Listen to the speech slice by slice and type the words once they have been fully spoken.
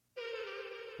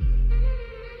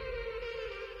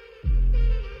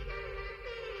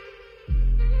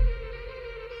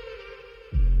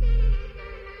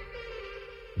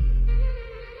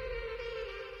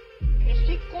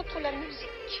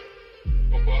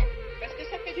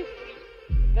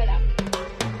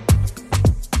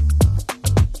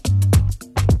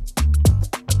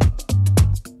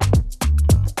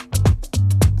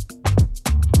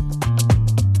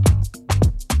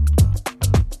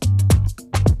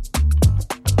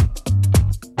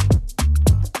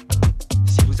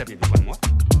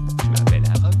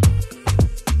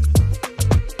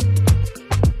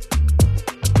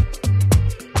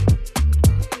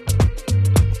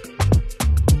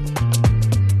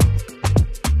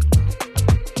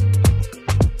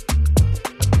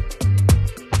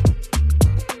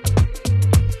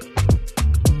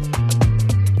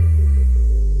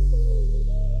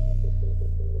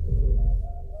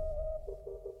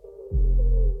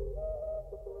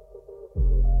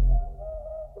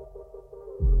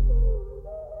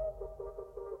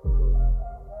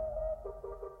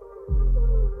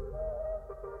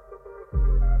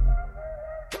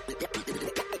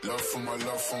for my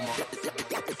love for my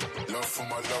love for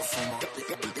my love for my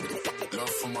love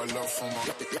for my love for my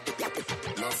love for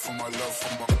my love for my love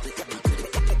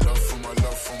for my love for my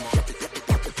love for my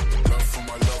love for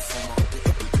my love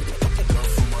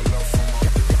for my love for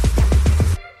my.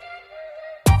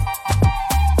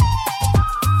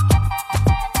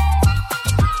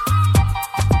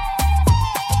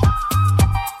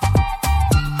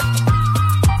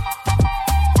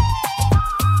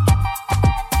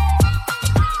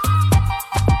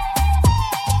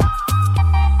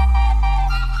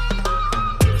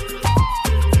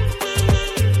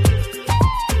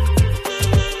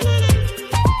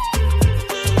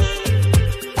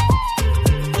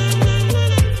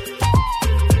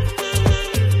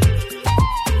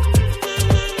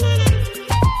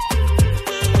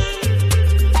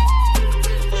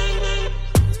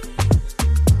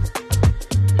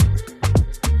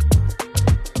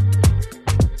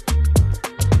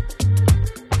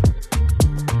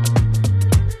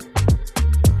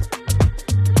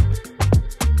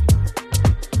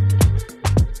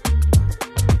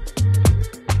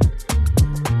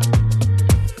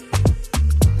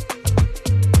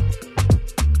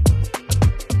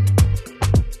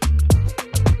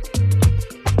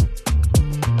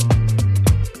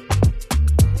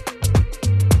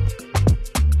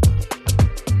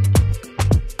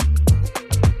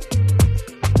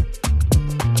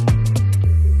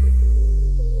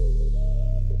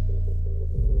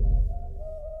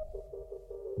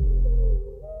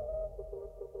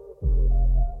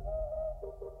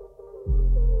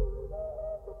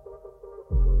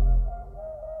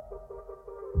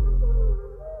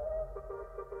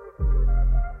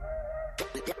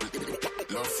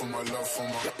 Love for my love for my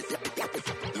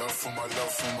love for my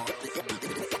love for my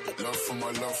love for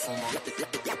my love for my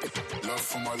love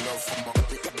for my love for my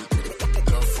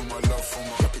love for my love for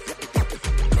my